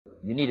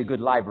You need a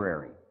good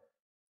library.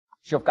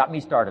 Schiff got me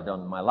started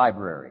on my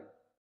library.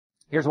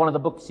 Here's one of the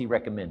books he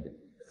recommended.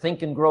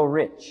 Think and Grow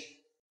Rich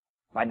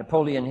by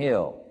Napoleon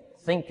Hill.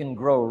 Think and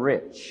Grow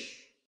Rich.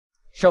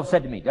 Schiff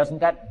said to me, doesn't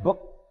that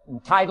book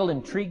title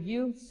intrigue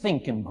you?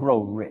 Think and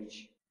Grow Rich.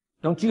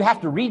 Don't you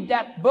have to read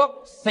that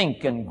book?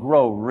 Think and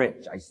Grow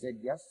Rich. I said,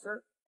 yes,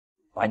 sir.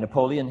 By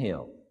Napoleon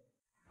Hill.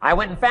 I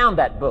went and found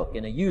that book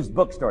in a used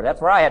bookstore.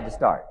 That's where I had to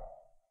start.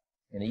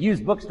 In a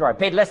used bookstore. I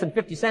paid less than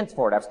 50 cents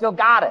for it. I've still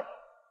got it.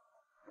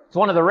 It's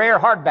one of the rare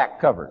hardback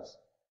covers.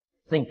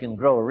 Think and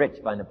Grow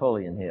Rich by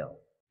Napoleon Hill.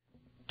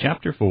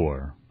 Chapter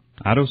 4.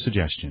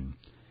 Autosuggestion.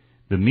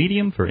 The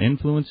medium for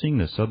influencing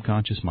the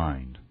subconscious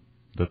mind.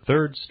 The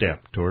third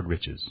step toward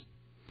riches.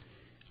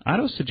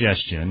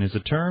 Autosuggestion is a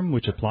term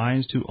which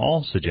applies to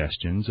all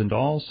suggestions and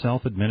all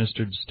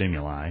self-administered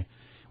stimuli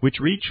which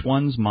reach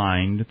one's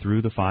mind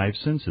through the five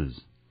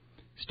senses.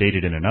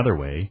 Stated in another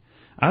way,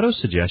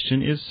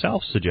 autosuggestion is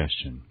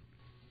self-suggestion.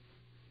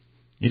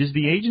 It is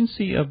the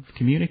agency of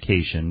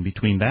communication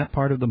between that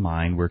part of the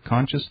mind where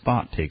conscious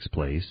thought takes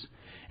place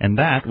and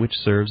that which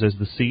serves as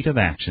the seat of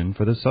action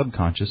for the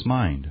subconscious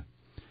mind.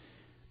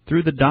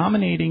 Through the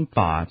dominating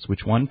thoughts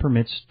which one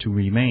permits to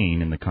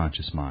remain in the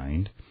conscious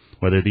mind,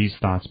 whether these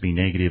thoughts be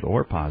negative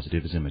or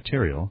positive is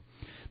immaterial,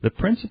 the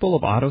principle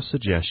of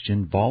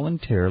autosuggestion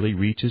voluntarily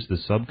reaches the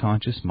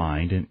subconscious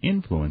mind and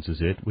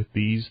influences it with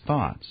these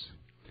thoughts.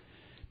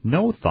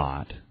 No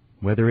thought,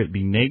 whether it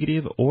be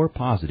negative or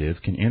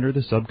positive, can enter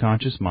the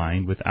subconscious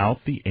mind without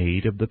the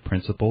aid of the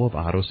principle of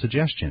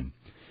autosuggestion,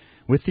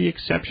 with the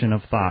exception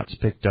of thoughts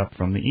picked up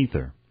from the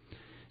ether.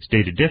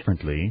 Stated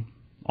differently,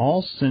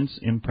 all sense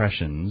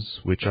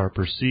impressions which are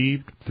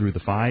perceived through the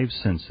five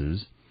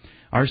senses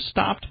are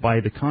stopped by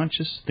the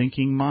conscious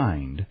thinking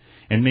mind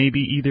and may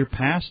be either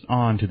passed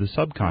on to the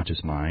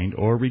subconscious mind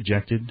or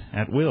rejected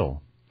at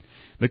will.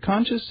 The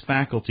conscious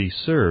faculty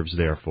serves,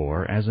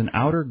 therefore, as an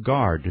outer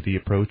guard to the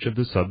approach of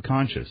the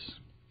subconscious.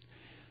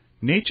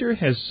 Nature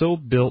has so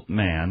built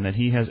man that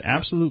he has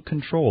absolute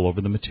control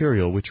over the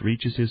material which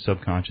reaches his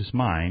subconscious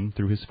mind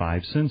through his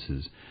five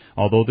senses,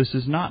 although this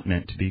is not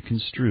meant to be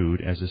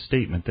construed as a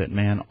statement that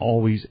man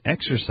always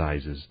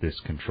exercises this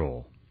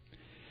control.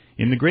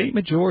 In the great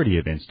majority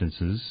of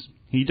instances,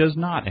 he does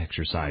not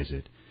exercise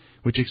it,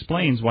 which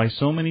explains why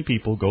so many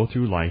people go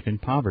through life in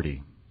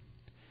poverty.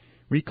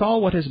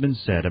 Recall what has been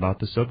said about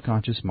the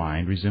subconscious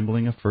mind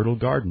resembling a fertile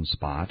garden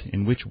spot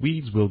in which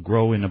weeds will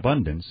grow in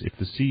abundance if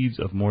the seeds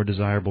of more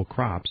desirable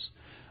crops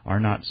are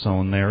not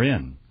sown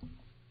therein.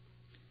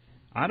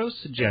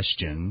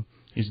 Autosuggestion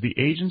is the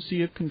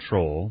agency of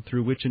control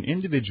through which an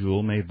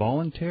individual may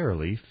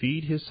voluntarily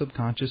feed his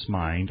subconscious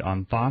mind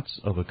on thoughts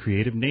of a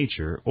creative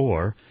nature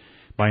or,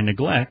 by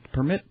neglect,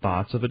 permit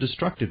thoughts of a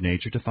destructive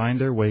nature to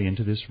find their way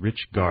into this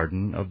rich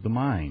garden of the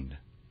mind.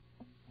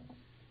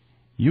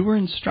 You were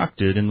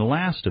instructed in the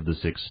last of the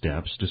 6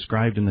 steps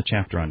described in the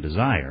chapter on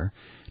desire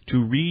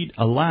to read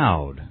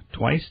aloud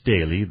twice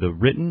daily the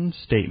written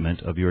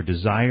statement of your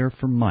desire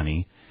for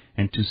money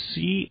and to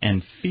see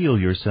and feel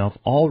yourself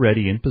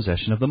already in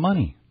possession of the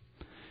money.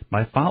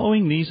 By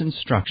following these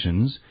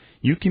instructions,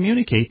 you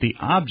communicate the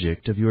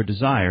object of your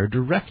desire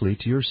directly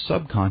to your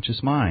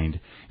subconscious mind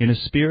in a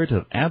spirit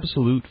of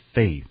absolute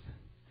faith.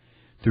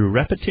 Through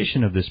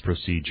repetition of this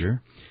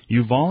procedure,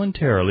 you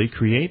voluntarily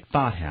create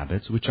thought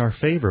habits which are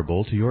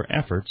favorable to your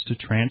efforts to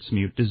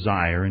transmute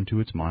desire into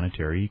its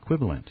monetary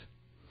equivalent.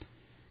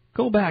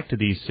 Go back to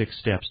these 6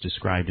 steps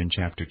described in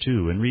Chapter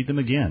 2 and read them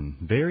again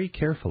very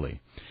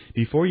carefully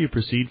before you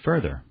proceed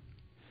further.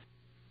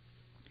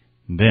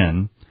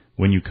 Then,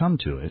 when you come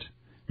to it,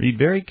 read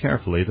very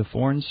carefully the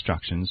 4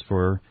 instructions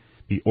for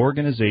the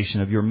organization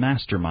of your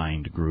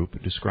mastermind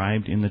group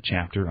described in the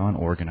chapter on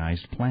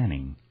organized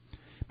planning.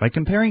 By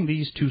comparing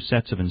these 2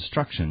 sets of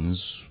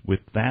instructions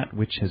with that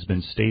which has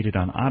been stated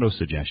on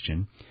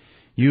autosuggestion,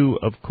 you,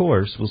 of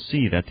course, will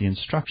see that the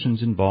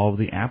instructions involve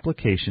the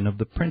application of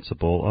the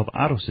principle of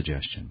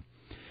autosuggestion.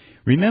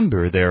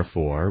 Remember,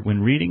 therefore,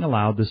 when reading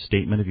aloud the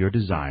statement of your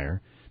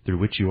desire, through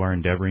which you are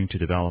endeavoring to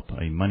develop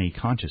a money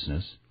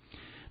consciousness,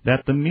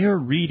 that the mere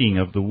reading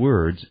of the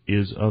words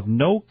is of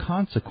no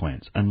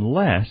consequence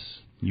unless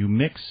you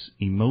mix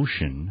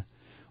emotion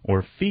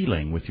or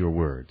feeling with your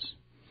words.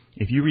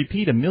 If you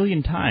repeat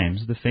 1,000,000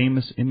 times the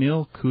famous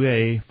Emile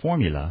Coué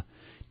formula,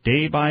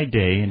 day by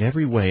day in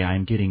every way I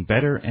am getting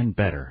better and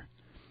better,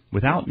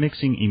 without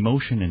mixing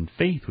emotion and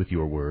faith with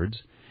your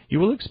words,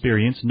 you will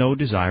experience no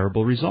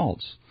desirable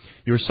results.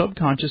 Your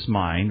subconscious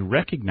mind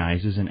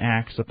recognizes and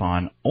acts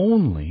upon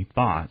only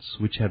thoughts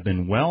which have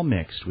been well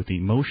mixed with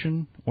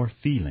emotion or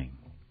feeling.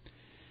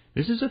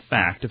 This is a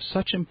fact of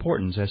such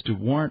importance as to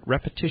warrant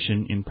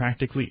repetition in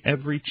practically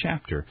every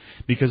chapter,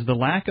 because the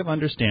lack of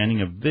understanding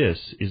of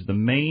this is the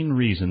main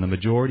reason the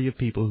majority of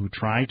people who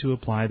try to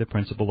apply the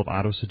principle of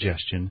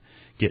autosuggestion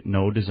get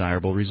no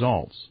desirable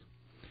results.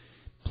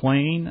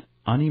 Plain,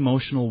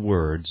 unemotional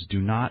words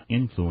do not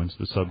influence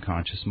the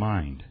subconscious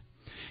mind.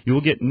 You will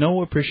get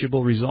no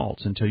appreciable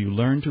results until you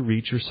learn to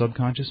reach your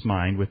subconscious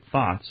mind with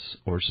thoughts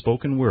or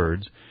spoken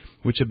words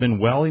which have been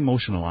well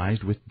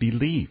emotionalized with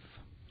belief.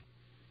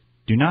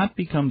 Do not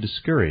become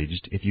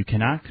discouraged if you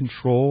cannot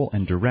control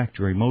and direct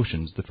your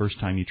emotions the first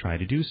time you try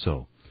to do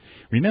so.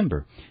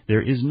 Remember,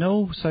 there is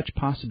no such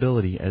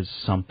possibility as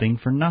something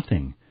for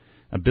nothing.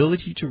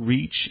 Ability to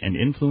reach and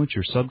influence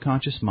your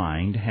subconscious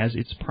mind has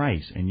its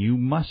price, and you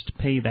must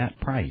pay that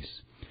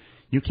price.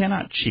 You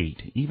cannot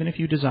cheat, even if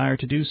you desire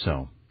to do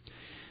so.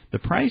 The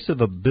price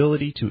of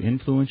ability to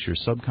influence your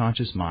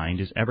subconscious mind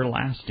is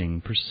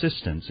everlasting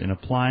persistence in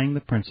applying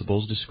the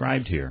principles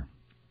described here.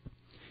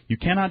 You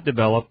cannot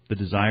develop the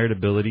desired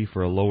ability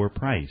for a lower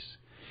price.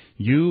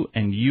 You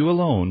and you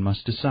alone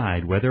must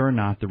decide whether or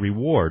not the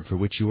reward for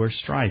which you are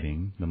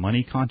striving, the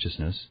money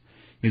consciousness,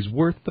 is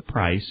worth the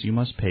price you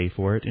must pay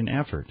for it in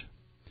effort.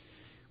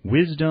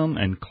 Wisdom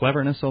and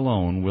cleverness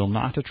alone will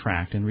not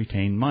attract and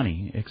retain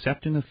money,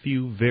 except in a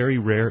few very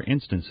rare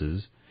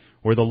instances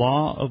where the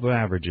law of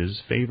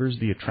averages favors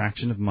the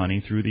attraction of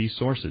money through these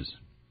sources.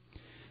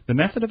 The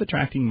method of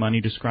attracting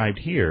money described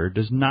here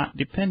does not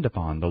depend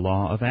upon the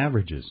law of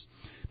averages.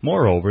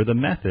 Moreover, the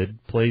method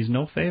plays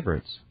no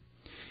favorites.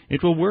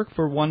 It will work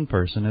for one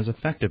person as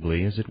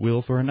effectively as it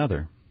will for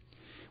another.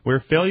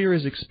 Where failure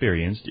is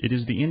experienced, it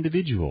is the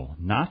individual,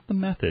 not the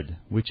method,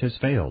 which has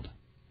failed.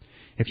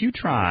 If you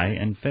try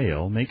and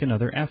fail, make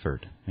another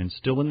effort, and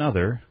still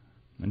another,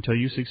 until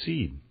you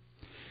succeed.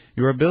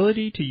 Your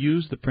ability to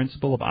use the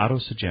principle of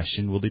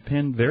autosuggestion will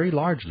depend very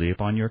largely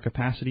upon your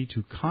capacity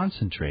to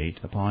concentrate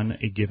upon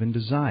a given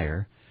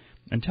desire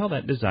until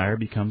that desire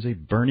becomes a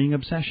burning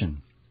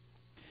obsession.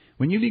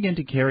 When you begin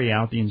to carry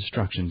out the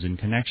instructions in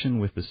connection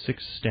with the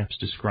 6 steps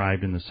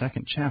described in the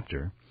 2nd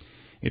chapter,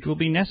 it will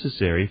be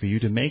necessary for you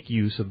to make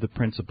use of the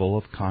principle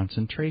of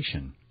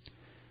concentration.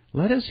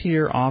 Let us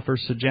here offer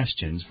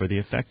suggestions for the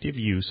effective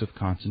use of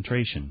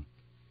concentration.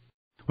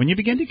 When you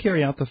begin to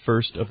carry out the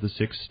first of the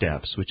 6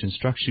 steps, which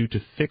instructs you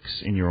to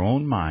fix in your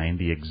own mind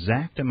the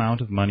exact amount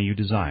of money you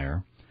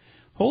desire,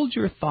 hold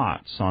your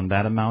thoughts on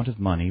that amount of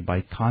money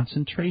by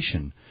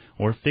concentration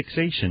or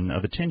fixation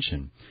of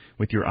attention,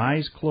 with your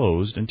eyes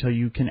closed until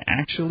you can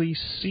actually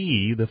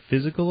see the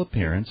physical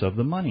appearance of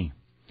the money.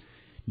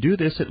 Do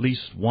this at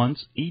least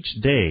once each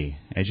day.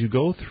 As you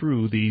go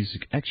through these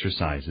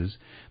exercises,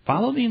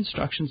 follow the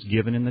instructions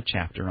given in the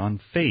chapter on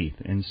faith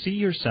and see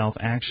yourself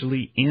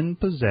actually in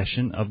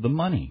possession of the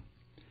money.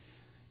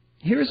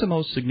 Here is a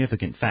most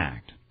significant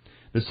fact.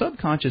 The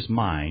subconscious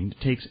mind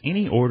takes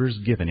any orders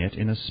given it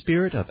in a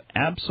spirit of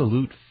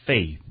absolute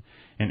faith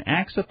and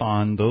acts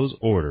upon those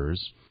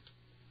orders,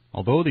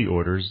 although the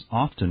orders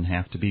often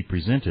have to be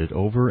presented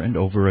over and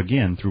over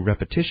again through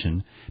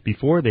repetition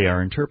before they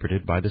are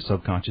interpreted by the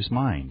subconscious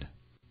mind.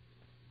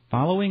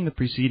 Following the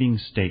preceding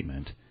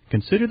statement,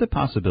 consider the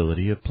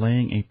possibility of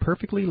playing a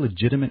perfectly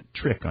legitimate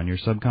trick on your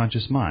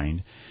subconscious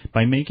mind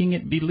by making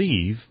it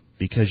believe,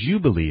 because you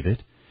believe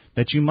it,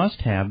 that you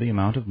must have the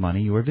amount of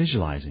money you are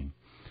visualizing,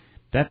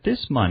 that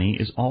this money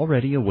is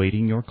already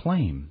awaiting your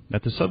claim,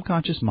 that the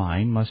subconscious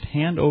mind must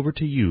hand over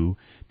to you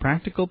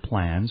practical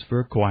plans for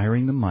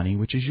acquiring the money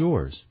which is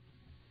yours.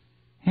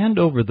 Hand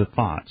over the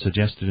thought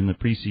suggested in the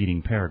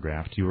preceding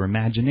paragraph to your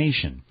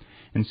imagination,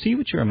 and see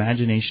what your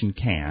imagination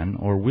can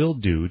or will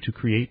do to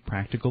create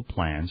practical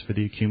plans for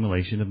the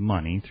accumulation of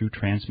money through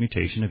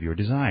transmutation of your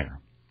desire.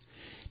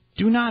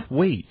 Do not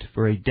wait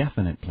for a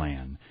definite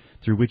plan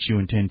through which you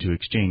intend to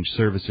exchange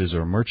services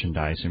or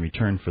merchandise in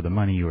return for the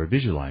money you are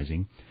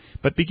visualizing,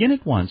 but begin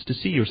at once to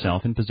see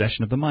yourself in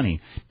possession of the money,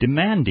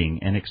 demanding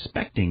and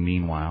expecting,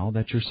 meanwhile,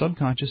 that your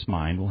subconscious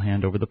mind will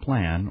hand over the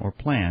plan or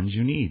plans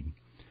you need.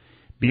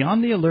 Be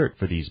on the alert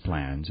for these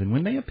plans, and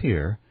when they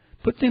appear,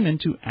 put them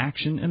into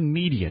action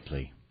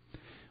immediately.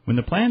 When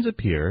the plans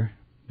appear,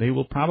 they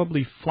will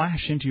probably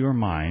flash into your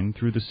mind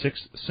through the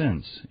 6th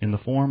sense in the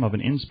form of an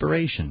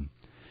inspiration.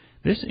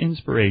 This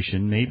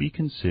inspiration may be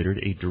considered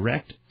a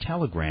direct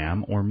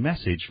telegram or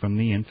message from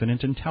the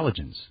infinite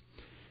intelligence.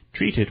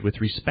 Treat it with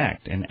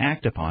respect and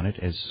act upon it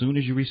as soon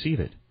as you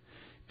receive it.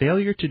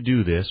 Failure to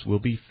do this will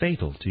be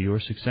fatal to your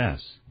success.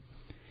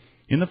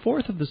 In the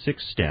 4th of the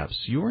 6 steps,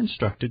 you are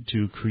instructed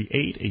to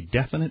create a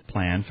definite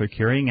plan for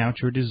carrying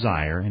out your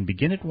desire and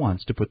begin at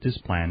once to put this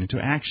plan into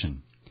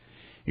action.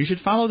 You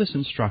should follow this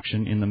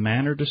instruction in the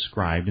manner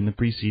described in the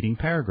preceding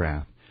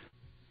paragraph.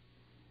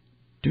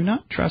 Do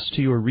not trust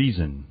to your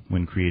reason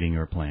when creating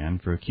your plan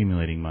for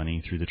accumulating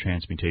money through the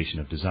transmutation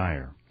of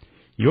desire.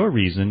 Your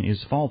reason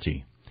is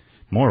faulty.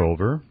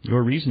 Moreover,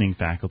 your reasoning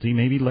faculty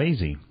may be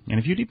lazy, and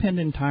if you depend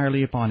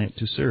entirely upon it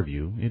to serve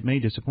you, it may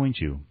disappoint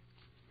you.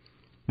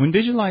 When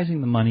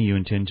visualizing the money you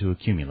intend to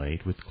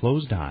accumulate with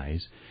closed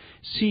eyes,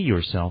 see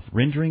yourself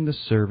rendering the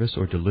service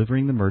or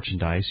delivering the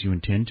merchandise you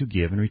intend to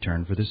give in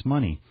return for this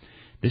money.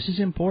 This is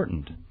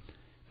important.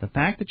 The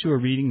fact that you are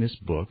reading this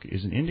book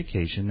is an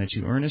indication that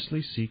you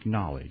earnestly seek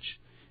knowledge.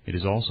 It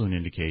is also an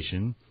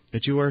indication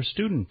that you are a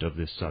student of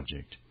this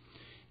subject.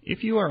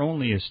 If you are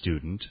only a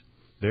student,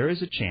 there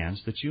is a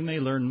chance that you may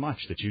learn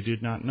much that you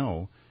did not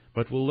know,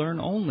 but will learn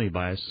only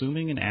by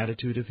assuming an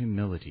attitude of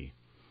humility.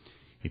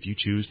 If you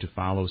choose to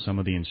follow some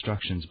of the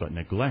instructions but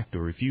neglect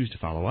or refuse to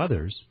follow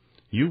others,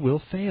 you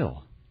will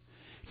fail.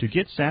 To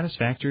get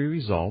satisfactory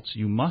results,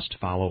 you must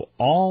follow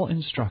all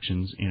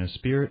instructions in a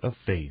spirit of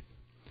faith.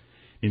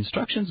 The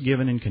instructions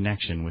given in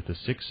connection with the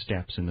 6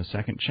 steps in the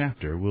 2nd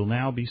chapter will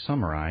now be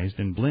summarized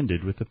and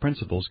blended with the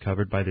principles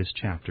covered by this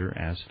chapter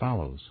as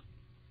follows.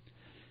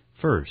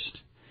 First,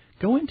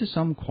 go into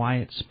some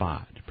quiet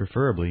spot,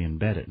 preferably in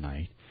bed at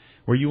night,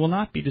 where you will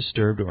not be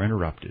disturbed or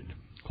interrupted.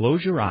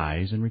 Close your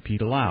eyes and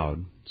repeat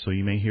aloud, so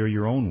you may hear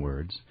your own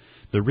words,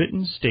 the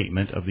written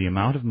statement of the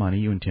amount of money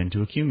you intend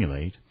to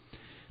accumulate,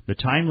 the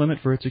time limit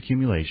for its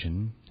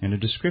accumulation, and a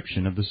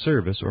description of the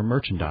service or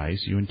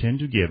merchandise you intend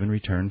to give in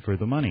return for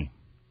the money.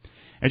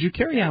 As you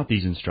carry out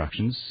these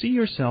instructions, see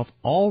yourself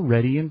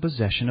already in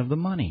possession of the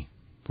money.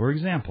 For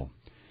example,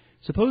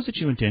 suppose that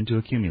you intend to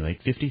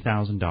accumulate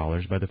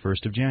 $50,000 by the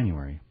 1st of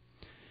January.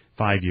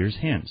 5 years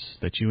hence,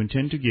 that you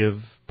intend to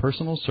give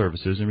personal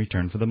services in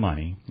return for the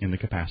money in the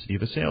capacity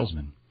of a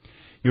salesman.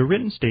 Your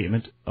written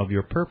statement of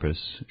your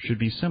purpose should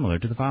be similar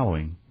to the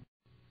following.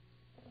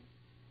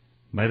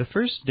 By the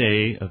 1st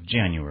day of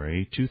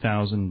January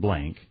 2000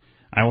 blank,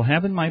 I will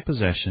have in my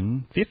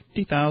possession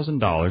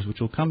 $50,000 which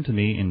will come to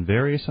me in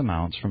various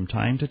amounts from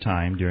time to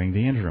time during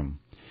the interim.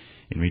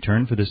 In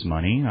return for this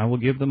money, I will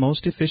give the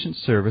most efficient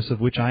service of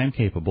which I am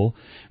capable,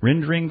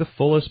 rendering the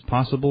fullest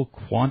possible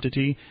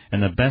quantity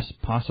and the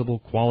best possible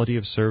quality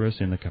of service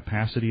in the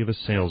capacity of a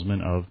salesman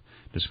of,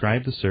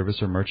 describe the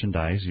service or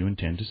merchandise you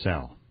intend to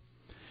sell.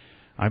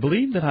 I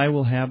believe that I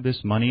will have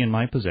this money in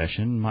my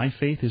possession. My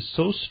faith is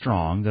so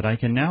strong that I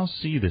can now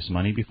see this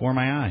money before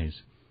my eyes.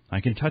 I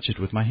can touch it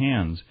with my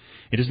hands.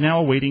 It is now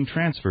awaiting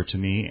transfer to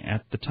me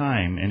at the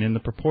time and in the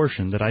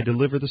proportion that I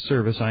deliver the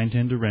service I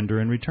intend to render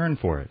in return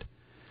for it.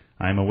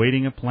 I am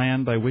awaiting a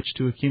plan by which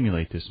to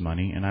accumulate this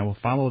money, and I will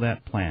follow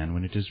that plan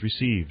when it is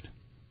received.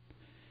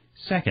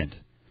 Second,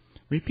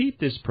 repeat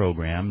this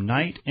program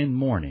night and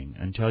morning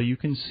until you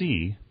can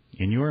see,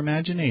 in your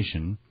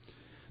imagination,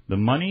 the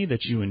money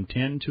that you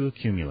intend to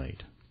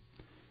accumulate.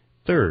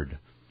 Third,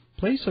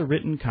 place a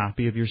written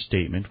copy of your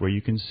statement where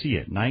you can see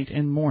it night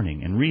and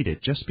morning and read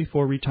it just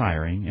before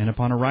retiring and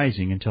upon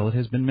arising until it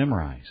has been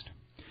memorized.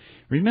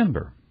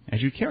 Remember,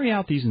 as you carry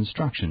out these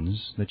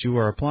instructions, that you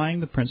are applying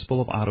the principle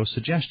of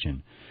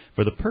autosuggestion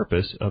for the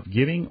purpose of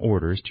giving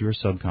orders to your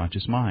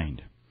subconscious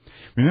mind.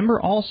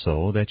 Remember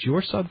also that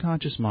your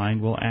subconscious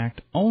mind will act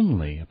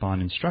only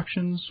upon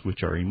instructions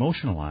which are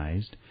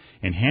emotionalized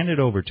and handed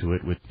over to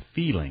it with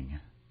feeling.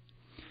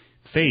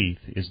 Faith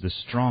is the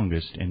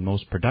strongest and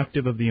most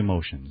productive of the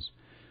emotions.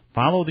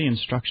 Follow the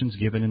instructions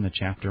given in the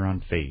chapter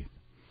on faith.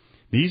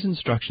 These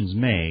instructions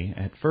may,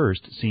 at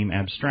first, seem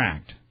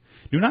abstract.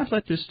 Do not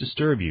let this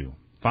disturb you.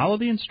 Follow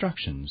the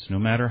instructions, no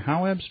matter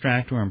how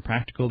abstract or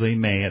impractical they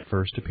may at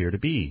first appear to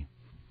be.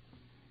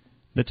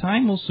 The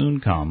time will soon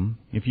come,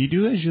 if you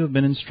do as you have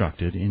been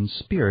instructed, in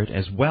spirit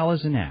as well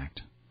as in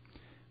act,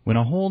 when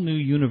a whole new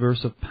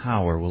universe of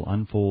power will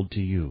unfold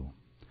to you.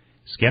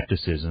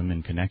 Skepticism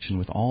in connection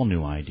with all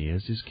new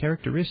ideas is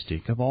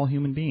characteristic of all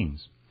human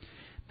beings.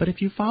 But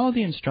if you follow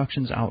the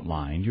instructions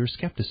outlined, your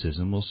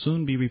skepticism will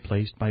soon be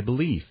replaced by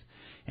belief,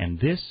 and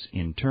this,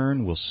 in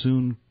turn, will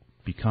soon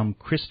become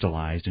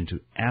crystallized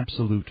into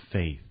absolute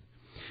faith.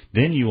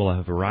 Then you will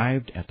have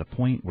arrived at the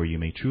point where you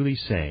may truly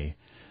say,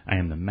 I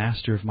am the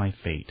master of my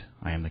fate.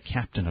 I am the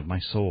captain of my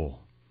soul.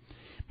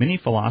 Many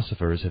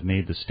philosophers have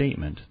made the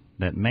statement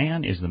that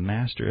man is the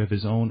master of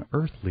his own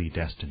earthly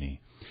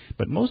destiny,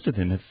 but most of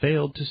them have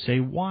failed to say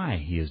why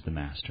he is the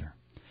master.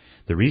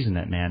 The reason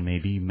that man may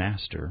be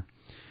master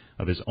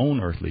of his own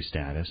earthly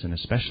status, and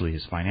especially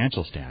his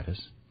financial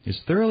status, is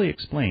thoroughly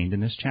explained in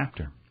this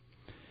chapter.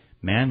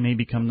 Man may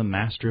become the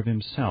master of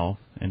himself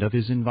and of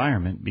his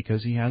environment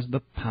because he has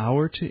the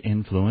power to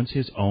influence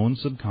his own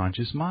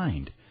subconscious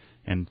mind,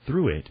 and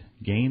through it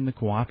gain the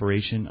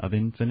cooperation of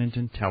infinite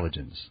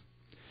intelligence.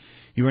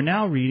 You are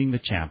now reading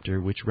the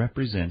chapter which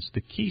represents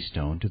the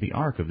keystone to the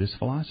arc of this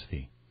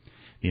philosophy.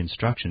 The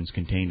instructions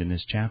contained in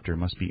this chapter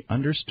must be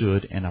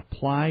understood and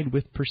applied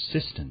with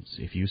persistence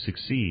if you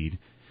succeed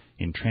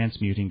in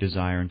transmuting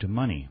desire into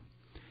money.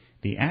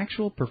 The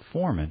actual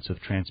performance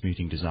of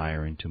transmuting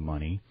desire into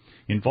money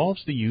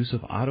involves the use of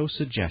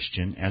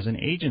autosuggestion as an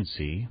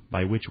agency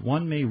by which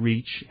one may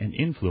reach and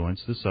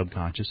influence the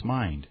subconscious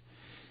mind.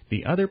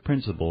 The other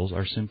principles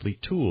are simply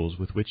tools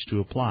with which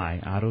to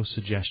apply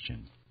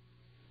autosuggestion.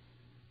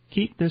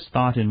 Keep this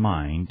thought in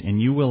mind,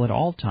 and you will at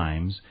all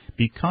times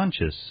be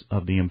conscious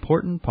of the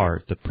important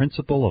part the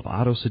principle of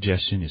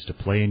autosuggestion is to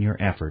play in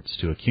your efforts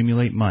to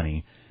accumulate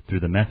money through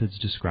the methods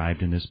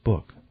described in this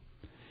book.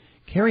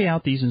 Carry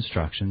out these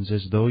instructions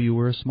as though you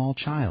were a small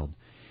child.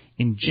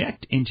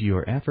 Inject into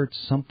your efforts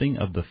something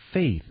of the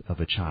faith of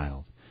a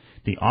child.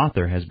 The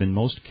author has been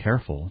most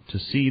careful to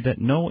see that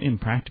no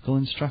impractical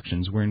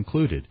instructions were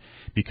included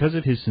because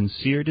of his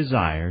sincere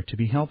desire to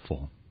be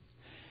helpful.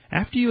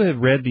 After you have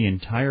read the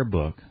entire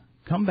book,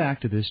 come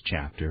back to this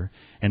chapter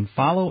and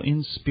follow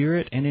in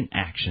spirit and in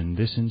action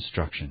this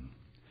instruction.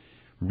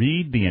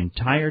 Read the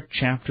entire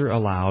chapter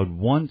aloud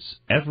once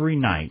every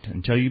night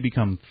until you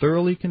become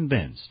thoroughly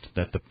convinced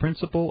that the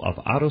principle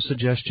of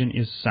autosuggestion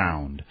is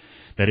sound,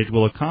 that it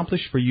will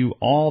accomplish for you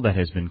all that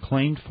has been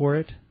claimed for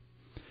it.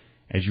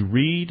 As you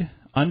read,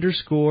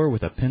 underscore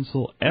with a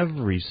pencil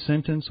every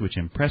sentence which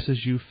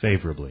impresses you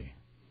favorably.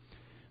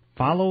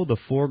 Follow the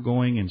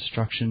foregoing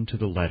instruction to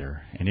the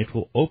letter, and it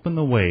will open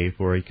the way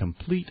for a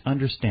complete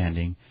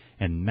understanding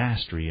and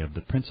mastery of the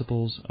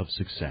principles of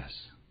success.